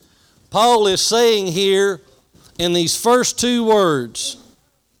Paul is saying here in these first two words,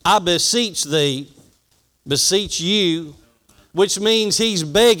 I beseech thee, beseech you, which means he's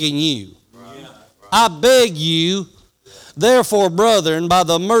begging you. I beg you, therefore, brethren, by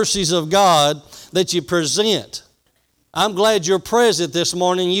the mercies of God, that you present. I'm glad you're present this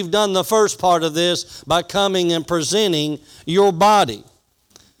morning. You've done the first part of this by coming and presenting your body.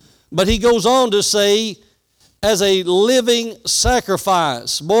 But he goes on to say, as a living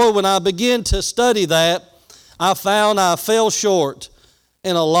sacrifice. Boy, when I began to study that, I found I fell short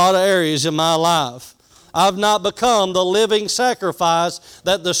in a lot of areas in my life. I've not become the living sacrifice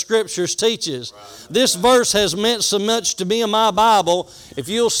that the Scriptures teaches. This verse has meant so much to me in my Bible. If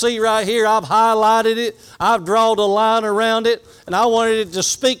you'll see right here, I've highlighted it. I've drawn a line around it. And I wanted it to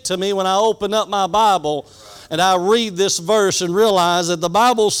speak to me when I open up my Bible and I read this verse and realize that the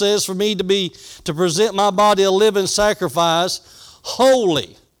Bible says for me to present my body a living sacrifice,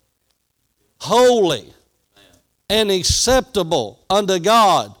 holy, and acceptable unto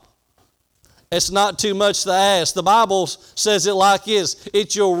God. It's not too much to ask. The Bible says it like this.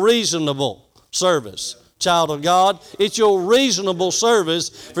 It's your reasonable service, child of God. It's your reasonable service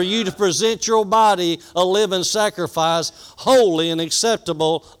for you to present your body a living sacrifice, holy and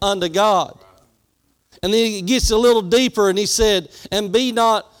acceptable unto God. And then he gets a little deeper and he said, and be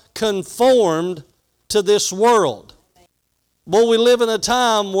not conformed to this world. Boy, we live in a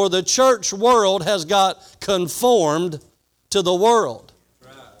time where the church world has got conformed to the world.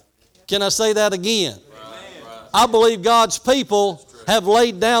 Can I say that again? I believe God's people have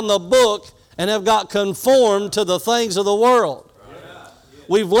laid down the book and have got conformed to the things of the world.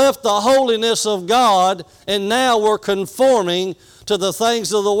 We've left the holiness of God and now we're conforming to the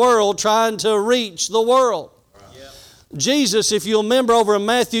things of the world, trying to reach the world. Jesus, if you remember over in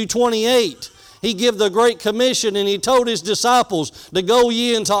Matthew 28, he gave the Great Commission and he told his disciples to go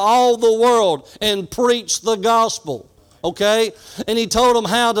ye into all the world and preach the gospel. Okay? And he told them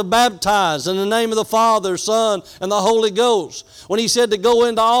how to baptize in the name of the Father, Son, and the Holy Ghost. When he said to go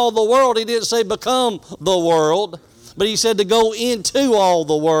into all the world, he didn't say become the world, but he said to go into all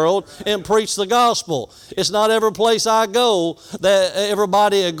the world and preach the gospel. It's not every place I go that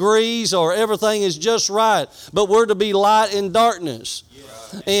everybody agrees or everything is just right, but we're to be light in darkness.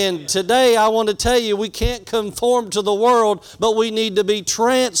 And today I want to tell you, we can't conform to the world, but we need to be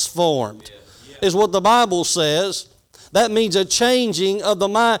transformed, is what the Bible says. That means a changing of the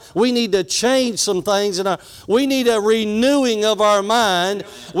mind. We need to change some things. We need a renewing of our mind.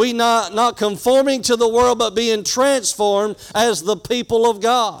 We not conforming to the world, but being transformed as the people of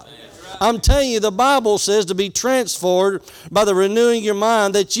God. I'm telling you, the Bible says to be transformed by the renewing of your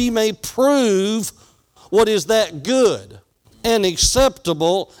mind, that ye may prove what is that good and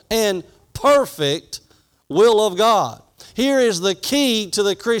acceptable and perfect will of God. Here is the key to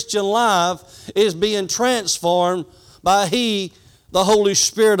the Christian life, is being transformed by the Holy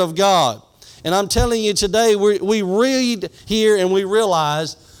Spirit of God. And I'm telling you today, we read here and we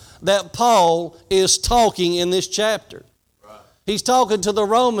realize that Paul is talking in this chapter. Right. He's talking to the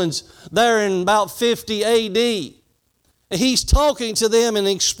Romans there in about 50 A.D. He's talking to them and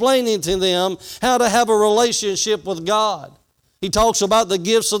explaining to them how to have a relationship with God. He talks about the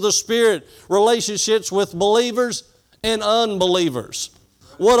gifts of the Spirit, relationships with believers and unbelievers.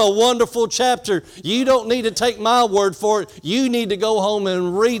 What a wonderful chapter. You don't need to take my word for it. You need to go home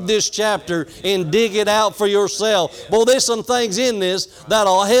and read this chapter and dig it out for yourself. Boy, there's some things in this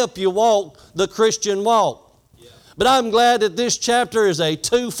that'll help you walk the Christian walk. But I'm glad that this chapter is a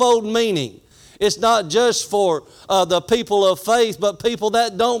twofold meaning. It's not just for the people of faith, but people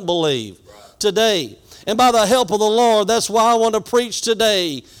that don't believe today. And by the help of the Lord, that's why I want to preach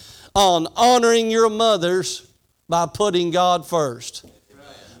today on honoring your mothers by putting God first.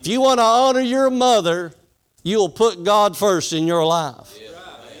 If you want to honor your mother, you'll put God first in your life.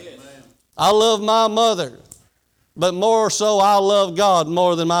 I love my mother, but more so I love God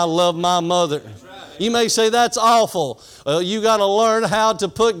more than I love my mother. You may say that's awful. You got to learn how to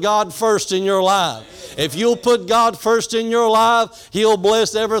put God first in your life. If you'll put God first in your life, He'll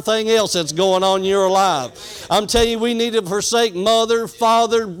bless everything else that's going on in your life. I'm telling you, we need to forsake mother,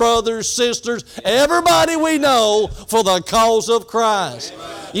 father, brothers, sisters, everybody we know for the cause of Christ.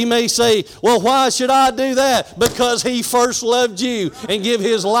 You may say, well, why should I do that? Because He first loved you and give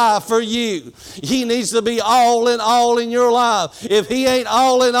His life for you. He needs to be all in your life. If He ain't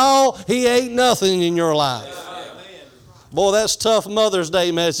all in all, He ain't nothing in your life. Boy, that's tough Mother's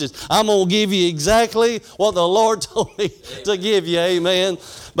Day message. I'm going to give you exactly what the Lord told me to give you. Amen.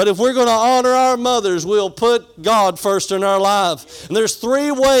 But if we're going to honor our mothers, we'll put God first in our life. And there's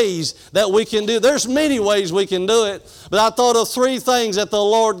 3 ways that we can do. There's many ways we can do it. But I thought of 3 things that the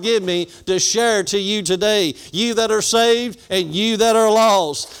Lord gave me to share to you today. You that are saved and you that are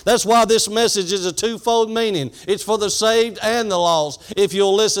lost. That's why this message is a twofold meaning. It's for the saved and the lost. If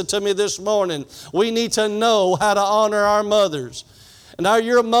you'll listen to me this morning, we need to know how to honor our mothers. Now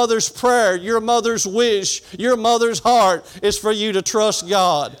your mother's prayer, your mother's wish, your mother's heart is for you to trust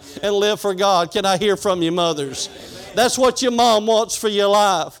God and live for God. Can I hear from you, mothers? That's what your mom wants for your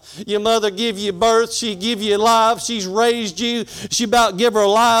life. Your mother give you birth. She give you life. She's raised you. She about give her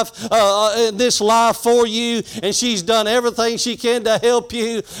life, this life for you. And she's done everything she can to help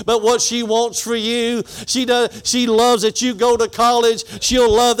you. But what she wants for you, she loves that you go to college.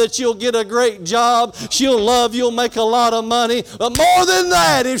 She'll love that you'll get a great job. She'll love you'll make a lot of money. But more than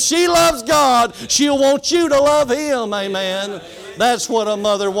that, if she loves God, she'll want you to love Him. Amen. That's what a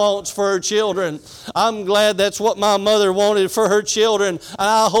mother wants for her children. I'm glad that's what my mother wanted for her children. And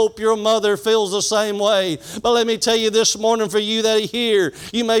I hope your mother feels the same way. But let me tell you this morning, for you that are here,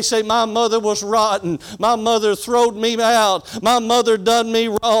 you may say, my mother was rotten. My mother throwed me out. My mother done me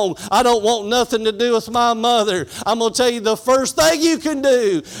wrong. I don't want nothing to do with my mother. I'm going to tell you the first thing you can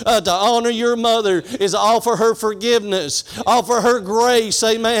do to honor your mother is offer her forgiveness. Offer her grace.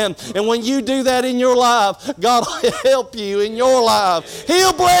 Amen. And when you do that in your life, God will help you in your life.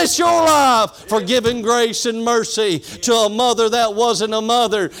 He'll bless your life for giving grace and mercy to a mother that wasn't a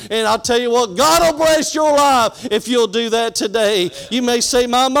mother. And I'll tell you what, God will bless your life if you'll do that today. You may say,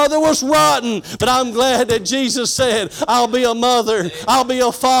 my mother was rotten, but I'm glad that Jesus said, I'll be a mother, I'll be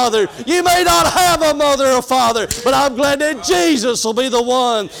a father. You may not have a mother or father, but I'm glad that Jesus will be the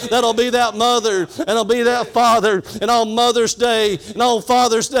one that'll be that mother and will be that father. And on Mother's Day and on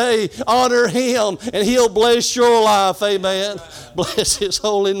Father's Day, honor Him and He'll bless your life. Amen. Bless His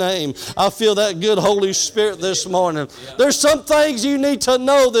holy name. I feel that good Holy Spirit this morning. There's some things you need to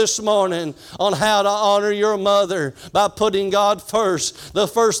know this morning on how to honor your mother by putting God first. The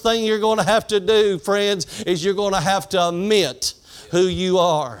first thing you're going to have to do, friends, is you're going to have to admit who you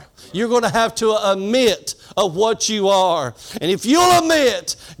are. You're going to have to admit of what you are. And if you'll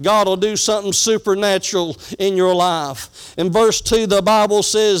admit, God will do something supernatural in your life. In verse 2, the Bible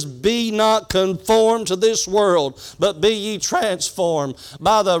says, be not conformed to this world, but be ye transformed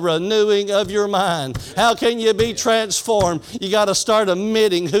by the renewing of your mind. How can you be transformed? You got to start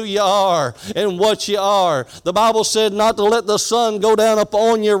admitting who you are and what you are. The Bible said not to let the sun go down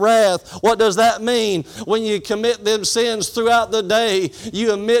upon your wrath. What does that mean? When you commit them sins throughout the day,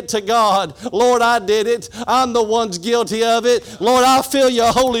 you admit to God, Lord, I did it. I'm the one's guilty of it. Lord, I feel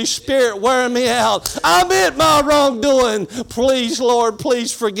your Holy Spirit wearing me out. I admit my wrongdoing. Please, Lord,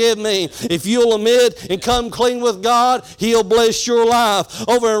 please forgive me. If you'll admit and come clean with God, He'll bless your life.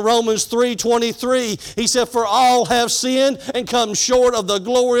 Over in Romans 3:23, He said, for all have sinned and come short of the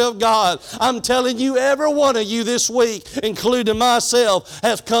glory of God. I'm telling you, every one of you this week, including myself,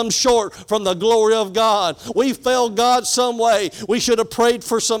 has come short from the glory of God. We failed God some way. We should have prayed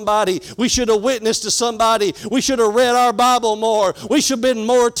for somebody. We should have witnessed to somebody. We should have read our Bible more. We should have been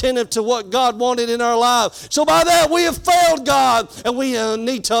more attentive to what God wanted in our life. So by that we have failed God, and we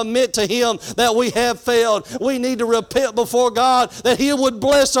need to admit to Him that we have failed. We need to repent before God that He would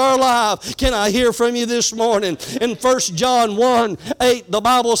bless our life. Can I hear from you this morning? In 1 John 1:8, the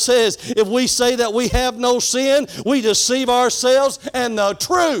Bible says, if we say that we have no sin, we deceive ourselves, and the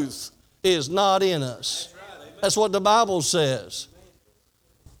truth is not in us. That's what the Bible says.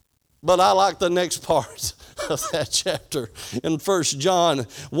 But I like the next part of that chapter. In 1 John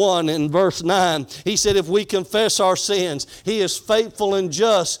 1 and verse 9, he said, if we confess our sins, He is faithful and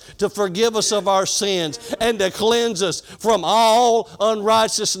just to forgive us of our sins and to cleanse us from all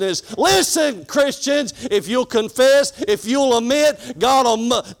unrighteousness. Listen, Christians, if you'll confess, if you'll admit, God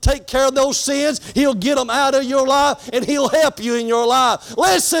will take care of those sins. He'll get them out of your life and He'll help you in your life.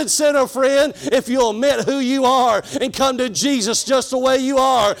 Listen, sinner friend, if you'll admit who you are and come to Jesus just the way you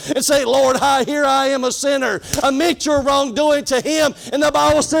are and say, Lord, here I am a sinner. Admit your wrongdoing to Him, and the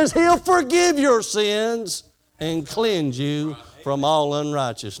Bible says He'll forgive your sins and cleanse you from all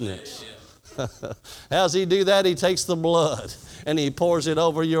unrighteousness. How's He do that? He takes the blood and He pours it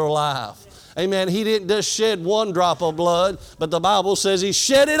over your life. Amen. He didn't just shed one drop of blood, but the Bible says He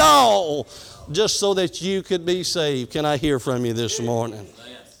shed it all just so that you could be saved. Can I hear from you this morning?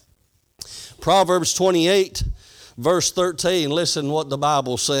 Proverbs 28, verse 13. Listen what the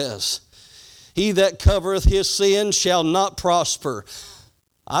Bible says. He that covereth his sin shall not prosper,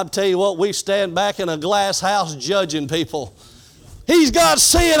 I tell you what, we stand back in a glass house judging people. He's got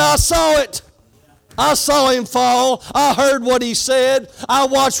sin. I saw it. I saw him fall. I heard what he said. I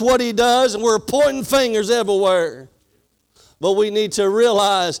watched what he does, and we're pointing fingers everywhere. But we need to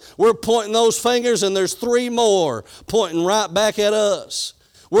realize we're pointing those fingers, and there's 3 more pointing right back at us.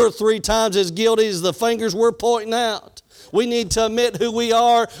 We're 3 times as guilty as the fingers we're pointing out. We need to admit who we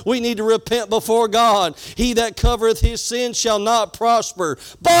are. We need to repent before God. He that covereth his sin shall not prosper.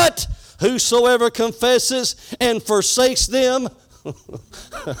 But whosoever confesses and forsakes them,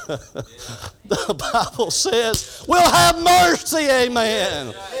 the Bible says, we'll have mercy,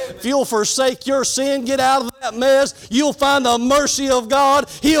 amen. If you'll forsake your sin, get out of that mess, you'll find the mercy of God.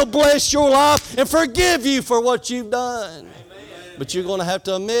 He'll bless your life and forgive you for what you've done. But you're going to have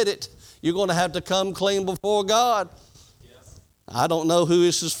to admit it. You're going to have to come clean before God. I don't know who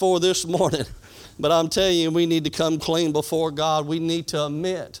this is for this morning, but I'm telling you, we need to come clean before God. We need to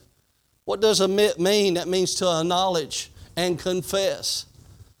admit. What does admit mean? That means to acknowledge and confess.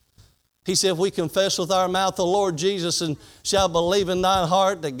 He said, if we confess with our mouth the Lord Jesus and shall believe in thine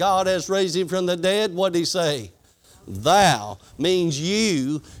heart that God has raised him from the dead, what did he say? Thou means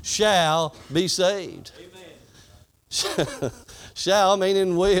you shall be saved. Amen. Shall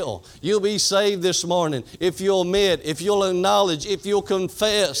meaning will. You'll be saved this morning if you'll admit, if you'll acknowledge, if you'll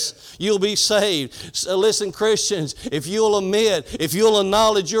confess, you'll be saved. So listen, Christians, if you'll admit, if you'll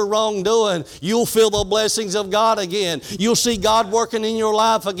acknowledge your wrongdoing, you'll feel the blessings of God again. You'll see God working in your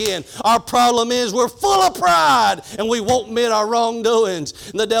life again. Our problem is we're full of pride and we won't admit our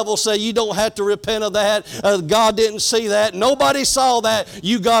wrongdoings. And the devil say, you don't have to repent of that. God didn't see that. Nobody saw that.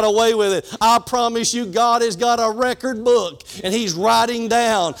 You got away with it. I promise you, God has got a record book, and He's writing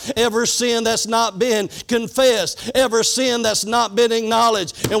down every sin that's not been confessed, every sin that's not been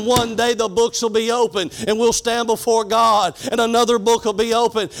acknowledged. And one day the books will be open, and we'll stand before God, and another book will be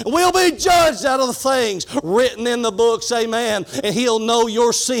open, and we'll be judged out of the things written in the books, amen. And He'll know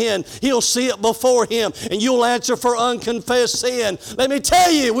your sin. He'll see it before Him, and you'll answer for unconfessed sin. Let me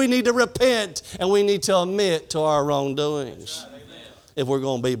tell you, we need to repent, and we need to admit to our wrongdoings if we're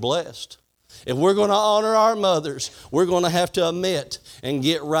going to be blessed. If we're going to honor our mothers, we're going to have to admit and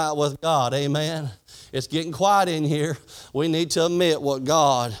get right with God. Amen. It's getting quiet in here. We need to admit what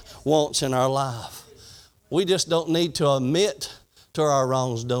God wants in our life. We just don't need to admit to our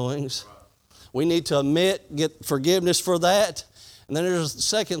wrongdoings. We need to admit, get forgiveness for that. And then there's the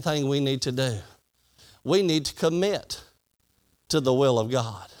second thing we need to do. We need to commit to the will of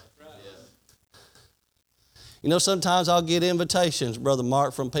God. You know, sometimes I'll get invitations, Brother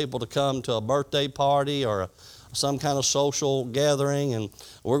Mark, from people to come to a birthday party or some kind of social gathering, and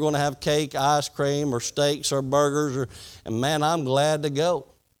we're going to have cake, ice cream, or steaks, or burgers, and man, I'm glad to go.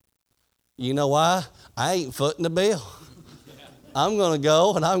 You know why? I ain't footing the bill. I'm going to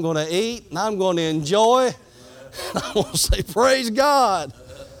go, and I'm going to eat, and I'm going to enjoy, and I want to say, praise God.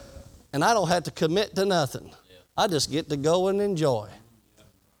 And I don't have to commit to nothing. I just get to go and enjoy.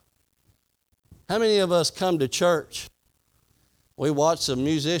 How many of us come to church? We watch some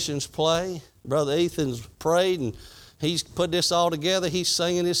musicians play. Brother Ethan's prayed, and he's put this all together. He's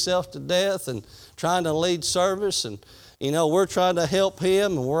singing himself to death and trying to lead service. And, you know, we're trying to help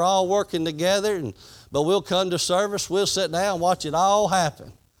him, and we're all working together. But we'll come to service. We'll sit down and watch it all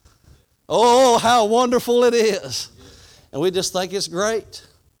happen. Oh, how wonderful it is. And we just think it's great.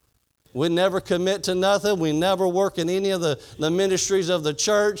 We never commit to nothing. We never work in any of the ministries of the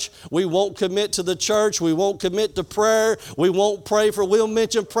church. We won't commit to the church. We won't commit to prayer. We won't pray for, we'll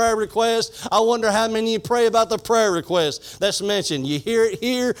mention prayer requests. I wonder how many of you pray about the prayer requests that's mentioned. You hear it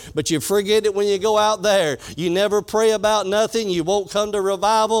here, but you forget it when you go out there. You never pray about nothing. You won't come to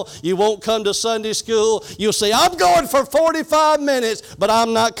revival. You won't come to Sunday school. You'll say, I'm going for 45 minutes, but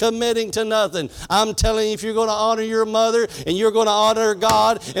I'm not committing to nothing. I'm telling you, if you're going to honor your mother and you're going to honor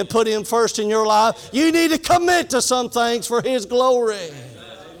God and put Him first in your life, you need to commit to some things for His glory.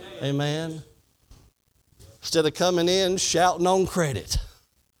 Amen. Instead of coming in shouting on credit.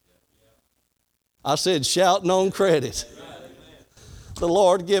 I said shouting on credit. The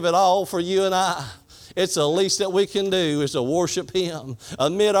Lord give it all for you and I. It's the least that we can do is to worship Him,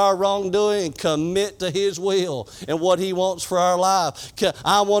 admit our wrongdoing, and commit to His will and what He wants for our life.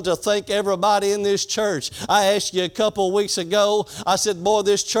 I want to thank everybody in this church. I asked you a couple of weeks ago, I said, boy,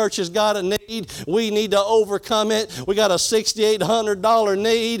 this church has got a need. We need to overcome it. We got a $6,800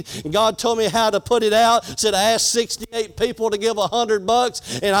 need. And God told me how to put it out. Said, I asked 68 people to give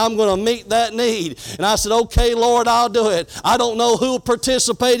 $100 and I'm going to meet that need. And I said, okay, Lord, I'll do it. I don't know who will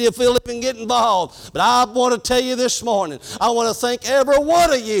participate, if he'll even get involved. But But I want to tell you this morning, I want to thank every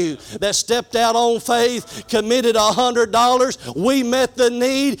one of you that stepped out on faith, committed $100. We met the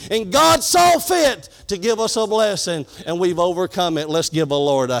need, and God saw fit to give us a blessing, and we've overcome it. Let's give the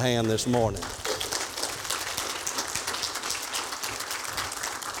Lord a hand this morning.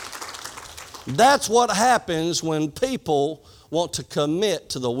 That's what happens when people want to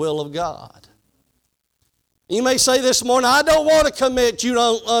commit to the will of God. You may say this morning, I don't want to commit. You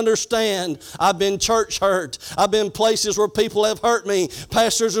don't understand. I've been church hurt. I've been places where people have hurt me.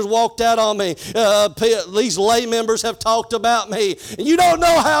 Pastors have walked out on me. These lay members have talked about me. And you don't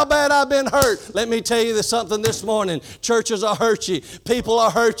know how bad I've been hurt. Let me tell you something this morning. Churches will hurt you. People will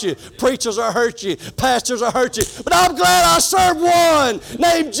hurt you. Preachers will hurt you. Pastors will hurt you. But I'm glad I serve one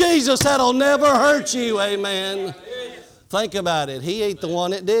named Jesus that'll never hurt you. Amen. Think about it. He ain't the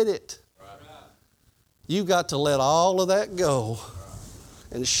one that did it. You've got to let all of that go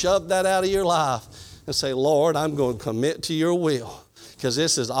and shove that out of your life and say, Lord, I'm going to commit to your will because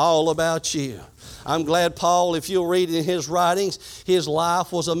this is all about you. I'm glad Paul, if you'll read in his writings, his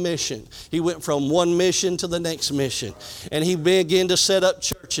life was a mission. He went from one mission to the next mission. And he began to set up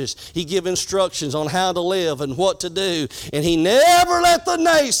churches. He gave instructions on how to live and what to do. And he never let the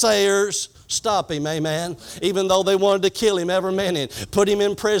naysayers stop him, amen. Even though they wanted to kill him every minute, put him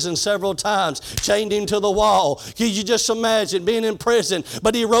in prison several times, chained him to the wall. Can you just imagine being in prison?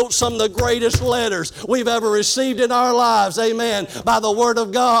 But he wrote some of the greatest letters we've ever received in our lives, amen, by the Word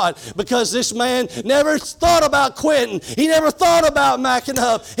of God, because this man never thought about quitting. He never thought about backing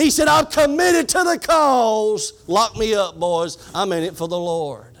up. He said, I'm committed to the cause. Lock me up, boys. I'm in it for the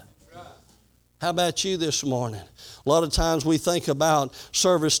Lord. How about you this morning? A lot of times we think about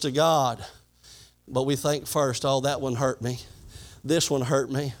service to God, but we think first, oh, that one hurt me. This one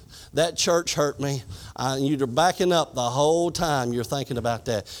hurt me. That church hurt me. And you're backing up the whole time you're thinking about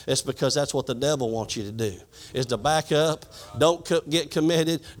that. It's because that's what the devil wants you to do, is to back up. Don't get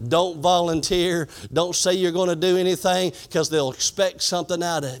committed. Don't volunteer. Don't say you're going to do anything because they'll expect something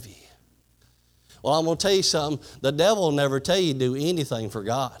out of you. Well, I'm going to tell you something. The devil will never tell you to do anything for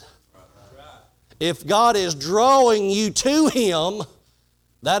God. If God is drawing you to Him,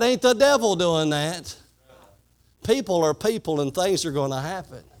 that ain't the devil doing that. People are people and things are going to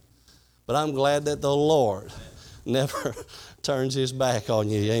happen. But I'm glad that the Lord never turns His back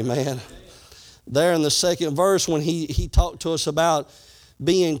on you. Amen. There in the second verse when he talked to us about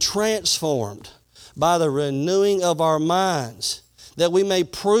being transformed by the renewing of our minds, that we may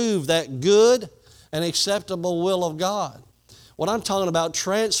prove that good and acceptable will of God. What I'm talking about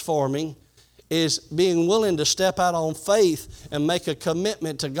transforming is being willing to step out on faith and make a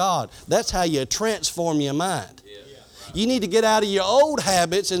commitment to God. That's how you transform your mind. You need to get out of your old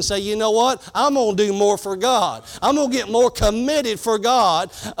habits and say, you know what? I'm going to do more for God. I'm going to get more committed for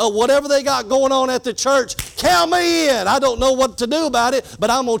God. Whatever they got going on at the church, count me in. I don't know what to do about it, but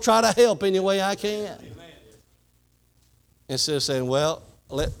I'm going to try to help any way I can. Instead of saying, well,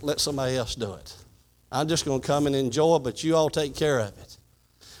 let somebody else do it. I'm just going to come and enjoy it, but you all take care of it.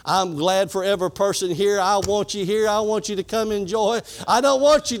 I'm glad for every person here. I want you here. I want you to come enjoy. I don't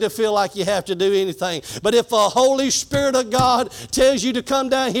want you to feel like you have to do anything. But if the Holy Spirit of God tells you to come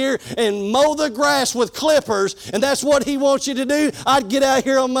down here and mow the grass with clippers, and that's what He wants you to do, I'd get out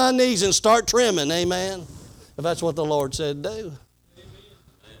here on my knees and start trimming. Amen. If that's what the Lord said do.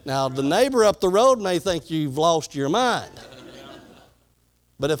 Now, the neighbor up the road may think you've lost your mind.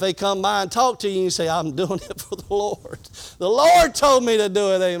 But if they come by and talk to you and you say, I'm doing it for the Lord. The Lord told me to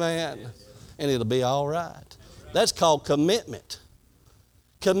do it, amen. And it'll be all right. That's called commitment.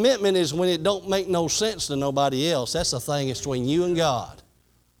 Commitment is when it don't make no sense to nobody else. That's the thing, it's between you and God.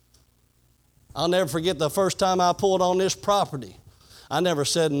 I'll never forget the first time I pulled on this property. I never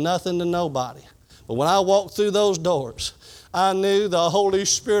said nothing to nobody. But when I walked through those doors, I knew the Holy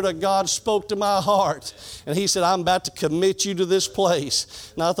Spirit of God spoke to my heart. And He said, I'm about to commit you to this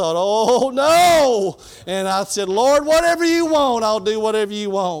place. And I thought, oh no. And I said, Lord, whatever you want, I'll do whatever you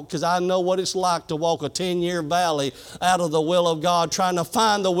want. Because I know what it's like to walk a 10-year valley out of the will of God, trying to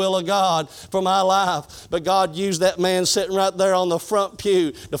find the will of God for my life. But God used that man sitting right there on the front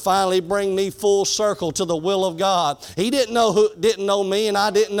pew to finally bring me full circle to the will of God. He didn't know me, and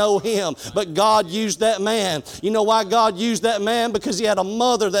I didn't know him. But God used that man. You know why God used that man? Because he had a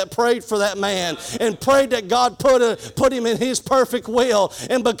mother that prayed for that man and prayed that God put him in His perfect will.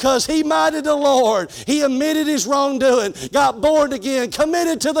 And because he minded the Lord, he admitted his wrongdoing, got born again,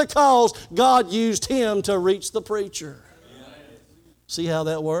 committed to the cause, God used him to reach the preacher. See how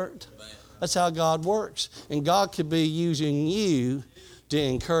that worked? That's how God works. And God could be using you to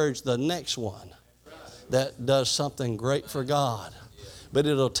encourage the next one that does something great for God. But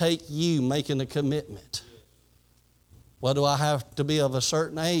it'll take you making a commitment. Well, do I have to be of a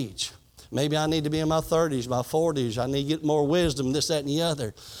certain age? Maybe I need to be in my 30s, my 40s. I need to get more wisdom, this, that, and the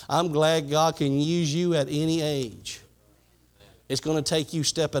other. I'm glad God can use you at any age. It's going to take you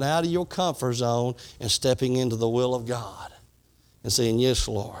stepping out of your comfort zone and stepping into the will of God and saying, yes,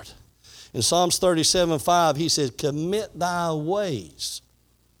 Lord. In Psalms 37:5, he says, commit thy ways.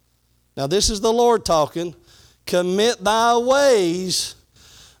 Now, this is the Lord talking. Commit thy ways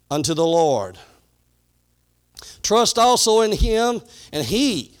unto the Lord. Trust also in him, and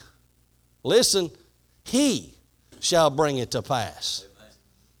he, listen, he shall bring it to pass.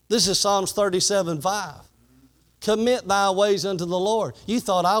 This is Psalms 37:5. Commit thy ways unto the Lord. You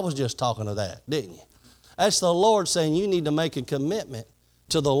thought I was just talking to that, didn't you? That's the Lord saying you need to make a commitment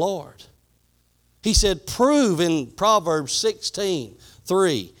to the Lord. He said, prove in Proverbs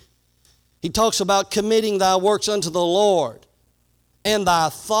 16:3. He talks about committing thy works unto the Lord, and thy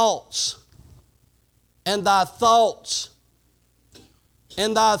thoughts, and thy thoughts,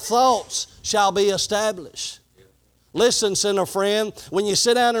 and thy thoughts shall be established. Listen, sinner friend, when you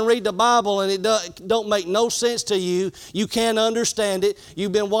sit down and read the Bible and it don't make no sense to you, you can't understand it.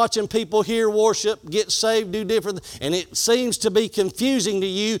 You've been watching people hear worship, get saved, do different, and it seems to be confusing to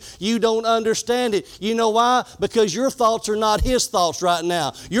you. You don't understand it. You know why? Because your thoughts are not His thoughts right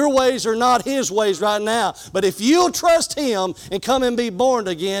now. Your ways are not His ways right now. But if you'll trust Him and come and be born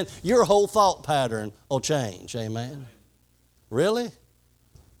again, your whole thought pattern will change. Amen? Really?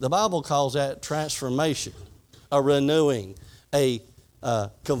 The Bible calls that transformation. A renewing, a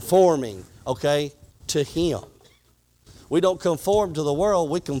conforming, to Him. We don't conform to the world,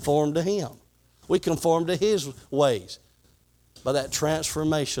 we conform to Him. We conform to His ways by that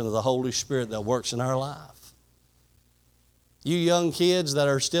transformation of the Holy Spirit that works in our life. You young kids that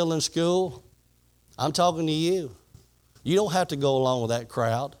are still in school, I'm talking to you. You don't have to go along with that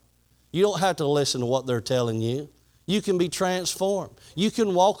crowd. You don't have to listen to what they're telling you. You can be transformed. You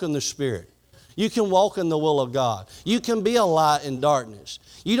can walk in the Spirit. You can walk in the will of God. You can be a light in darkness.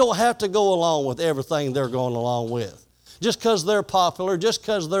 You don't have to go along with everything they're going along with. Just because they're popular, just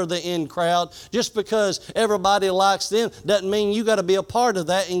because they're the in crowd, just because everybody likes them, doesn't mean you got to be a part of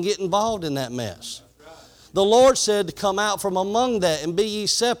that and get involved in that mess. The Lord said to come out from among that and be ye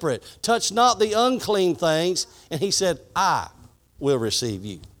separate. Touch not the unclean things. And He said, I will receive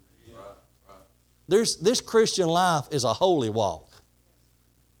you. This Christian life is a holy walk.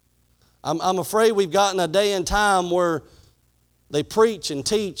 I'm afraid we've gotten a day and time where they preach and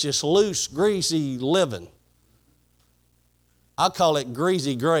teach this loose, greasy living. I call it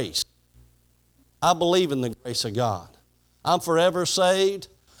greasy grace. I believe in the grace of God. I'm forever saved.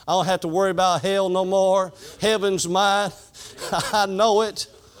 I don't have to worry about hell no more. Heaven's mine. I know it.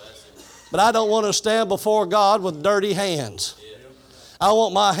 But I don't want to stand before God with dirty hands. I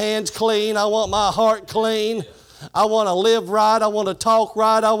want my hands clean. I want my heart clean. I want to live right. I want to talk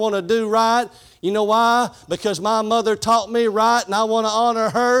right. I want to do right. You know why? Because my mother taught me right and I want to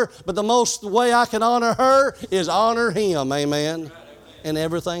honor her. But the most way I can honor her is honor Him. Amen. In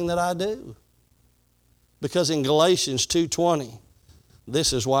everything that I do. Because in Galatians 2:20,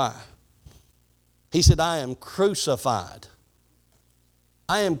 this is why. He said, I am crucified.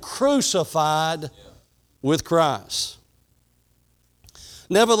 I am crucified with Christ.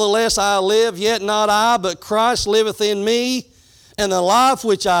 Nevertheless, I live, yet not I, but Christ liveth in me. And the life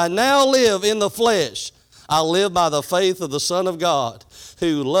which I now live in the flesh, I live by the faith of the Son of God,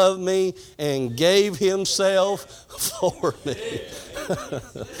 who loved me and gave Himself for me.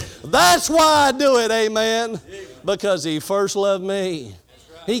 That's why I do it, amen. Because He first loved me.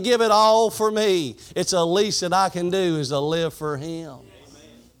 He gave it all for me. It's the least that I can do is to live for Him.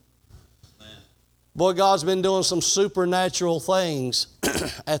 Boy, God's been doing some supernatural things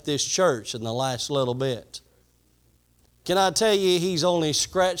at this church in the last little bit. Can I tell you, He's only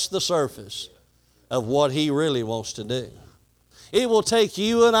scratched the surface of what He really wants to do. It will take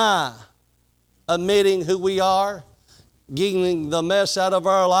you and I admitting who we are, getting the mess out of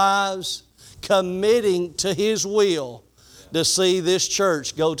our lives, committing to His will to see this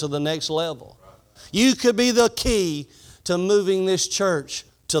church go to the next level. You could be the key to moving this church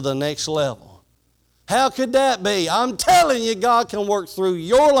to the next level. How could that be? I'm telling you, God can work through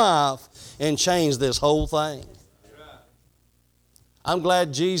your life and change this whole thing. I'm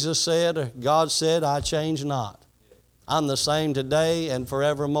glad Jesus said, or God said, I change not. I'm the same today and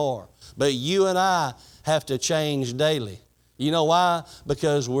forevermore. But you and I have to change daily. You know why?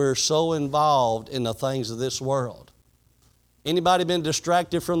 Because we're so involved in the things of this world. Anybody been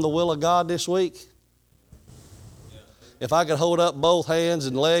distracted from the will of God this week? If I could hold up both hands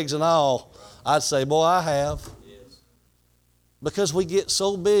and legs and all, I'd say, boy, I have. Because we get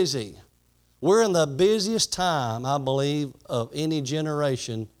so busy. We're in the busiest time, I believe, of any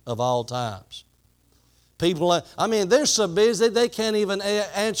generation of all times. People, they're so busy they can't even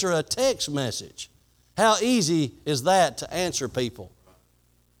answer a text message. How easy is that to answer people?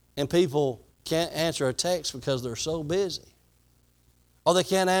 And people can't answer a text because they're so busy. Or they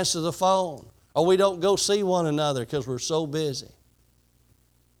can't answer the phone. Or we don't go see one another because we're so busy.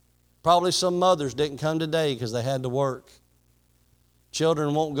 Probably some mothers didn't come today because they had to work.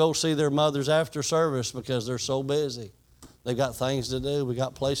 Children won't go see their mothers after service because they're so busy. They've got things to do. We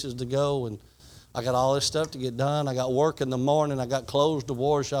got places to go, and I got all this stuff to get done. I got work in the morning. I got clothes to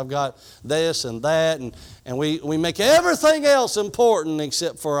wash. I've got this and that. And we make everything else important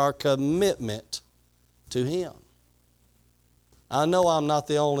except for our commitment to Him. I know I'm not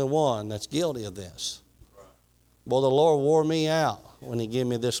the only one that's guilty of this. Well, the Lord wore me out when He gave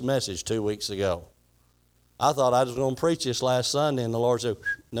me this message 2 weeks ago. I thought I was going to preach this last Sunday, and the Lord said,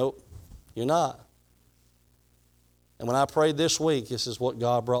 nope, you're not. And when I prayed this week, this is what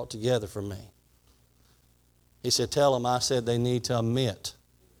God brought together for me. He said, tell them I said they need to admit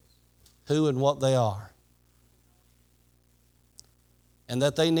who and what they are. And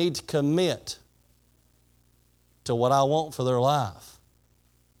that they need to commit to what I want for their life.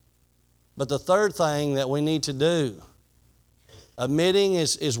 But the third thing that we need to do, admitting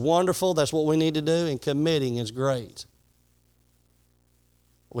is wonderful, that's what we need to do, and committing is great.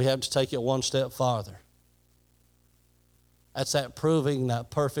 We have to take it one step farther. That's that proving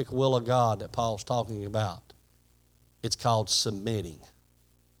that perfect will of God that Paul's talking about. It's called submitting.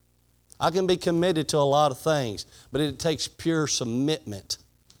 I can be committed to a lot of things, but it takes pure submitment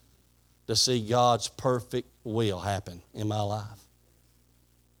to see God's perfect will happen in my life.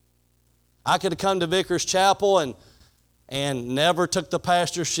 I could have come to Vickers Chapel and never took the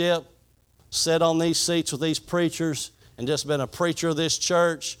pastorship, sat on these seats with these preachers, and just been a preacher of this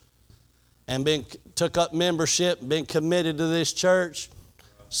church, and took up membership, been committed to this church,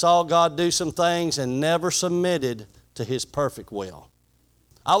 saw God do some things, and never submitted to His perfect will.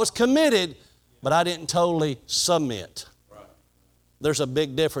 I was committed, but I didn't totally submit. There's a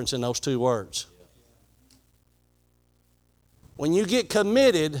big difference in those two words. When you get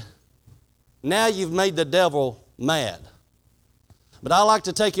committed, now you've made the devil mad. But I like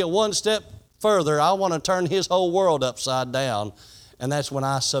to take it one step further. I want to turn his whole world upside down, and that's when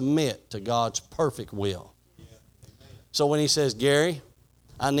I submit to God's perfect will. So when He says, Gary,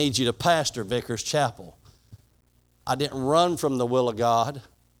 I need you to pastor Vickers Chapel, I didn't run from the will of God.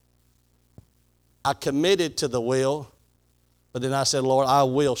 I committed to the will, but then I said, Lord, I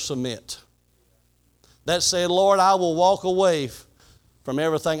will submit. That said, Lord, I will walk away from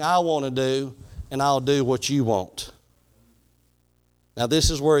everything I want to do, and I'll do what you want. Now, this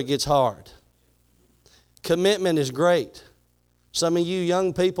is where it gets hard. Commitment is great. Some of you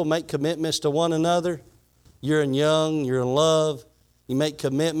young people make commitments to one another. You're young, you're in love, you make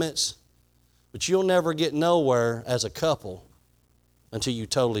commitments, but you'll never get nowhere as a couple until you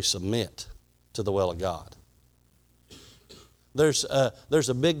totally submit to the will of God. There's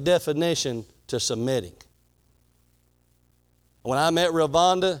a big definition to submitting. When I met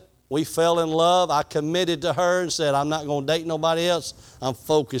Ravonda, we fell in love. I committed to her and said, I'm not going to date nobody else. I'm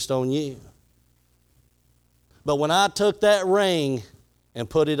focused on you. But when I took that ring and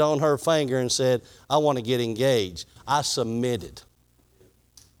put it on her finger and said, I want to get engaged, I submitted.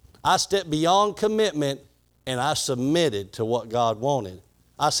 I stepped beyond commitment and I submitted to what God wanted.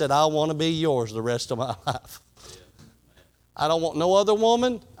 I said, I want to be yours the rest of my life. I don't want no other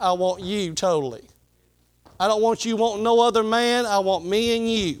woman. I want you totally. I don't want you wanting no other man. I want me and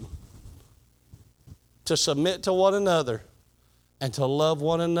you to submit to one another and to love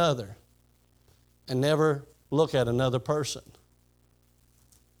one another and never look at another person.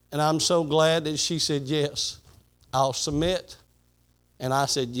 And I'm so glad that she said, yes, I'll submit. And I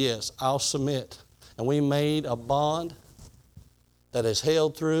said, yes, I'll submit. And we made a bond that has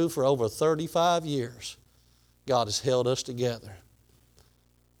held through for over 35 years. God has held us together.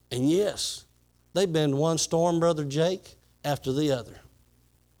 And yes, they've been one storm, Brother Jake, after the other.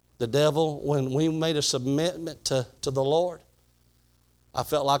 The devil, when we made a submitment to the Lord, I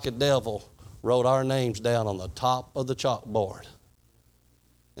felt like a devil wrote our names down on the top of the chalkboard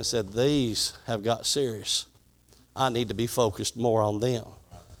and said, these have got serious. I need to be focused more on them.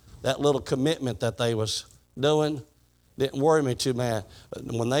 That little commitment that they was doing didn't worry me too bad. But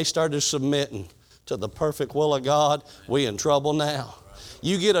when they started submitting to the perfect will of God, we in trouble now.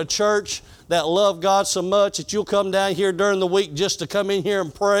 You get a church that love God so much that you'll come down here during the week just to come in here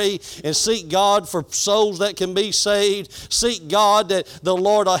and pray and seek God for souls that can be saved. Seek God that the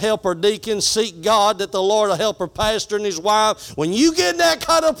Lord will help her deacon. Seek God that the Lord will help her pastor and his wife. When you get in that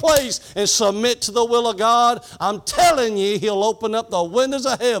kind of place and submit to the will of God, I'm telling you, He'll open up the windows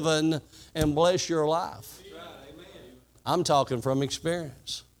of heaven and bless your life. I'm talking from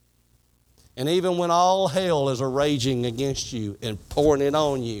experience. And even when all hell is raging against you and pouring it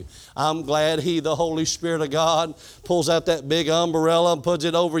on you, I'm glad He, the Holy Spirit of God, pulls out that big umbrella and puts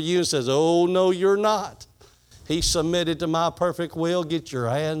it over you and says, oh, no, you're not. He submitted to my perfect will. Get your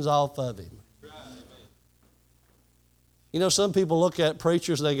hands off of him. You know, some people look at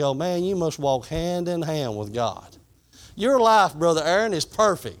preachers and they go, man, you must walk hand in hand with God. Your life, Brother Aaron, is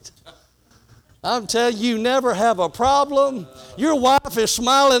perfect. I'm telling you, you never have a problem. Your wife is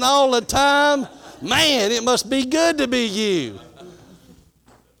smiling all the time. Man, it must be good to be you.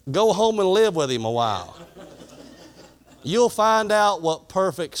 Go home and live with him a while. You'll find out what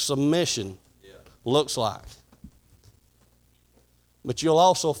perfect submission looks like. But you'll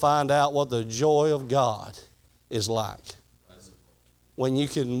also find out what the joy of God is like. When you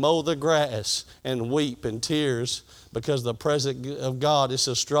can mow the grass and weep in tears because the presence of God is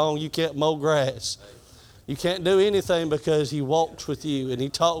so strong, you can't mow grass. You can't do anything because He walks with you and He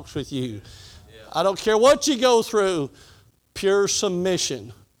talks with you. I don't care what you go through, pure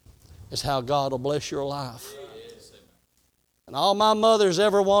submission is how God will bless your life. And all my mother's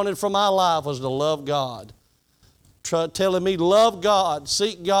ever wanted from my life was to love God. Telling me, love God,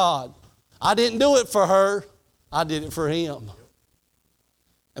 seek God. I didn't do it for her. I did it for Him.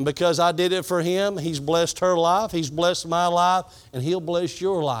 And because I did it for Him, He's blessed her life, He's blessed my life, and He'll bless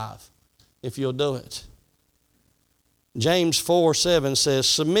your life if you'll do it. James 4:7 says,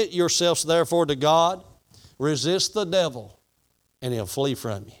 submit yourselves therefore to God, resist the devil, and he'll flee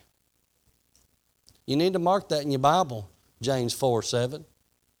from you. You need to mark that in your Bible, James 4:7.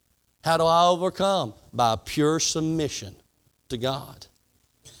 How do I overcome? By pure submission to God.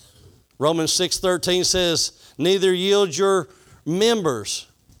 Romans 6:13 says, neither yield your members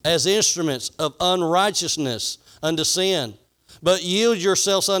as instruments of unrighteousness unto sin, but yield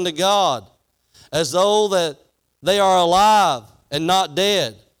yourselves unto God, as though that they are alive and not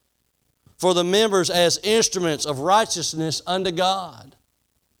dead. For the members as instruments of righteousness unto God.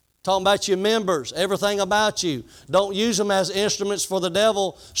 Talking about your members, everything about you. Don't use them as instruments for the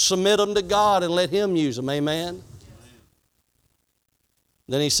devil. Submit them to God and let Him use them. Amen?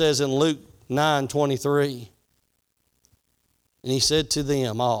 Then He says in Luke 9:23, and He said to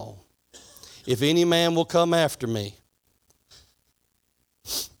them all, if any man will come after me,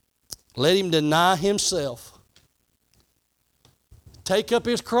 let him deny himself, take up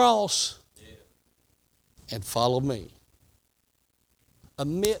his cross, and follow me.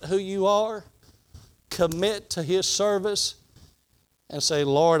 Admit who you are, commit to His service, and say,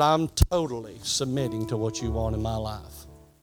 Lord, I'm totally submitting to what you want in my life.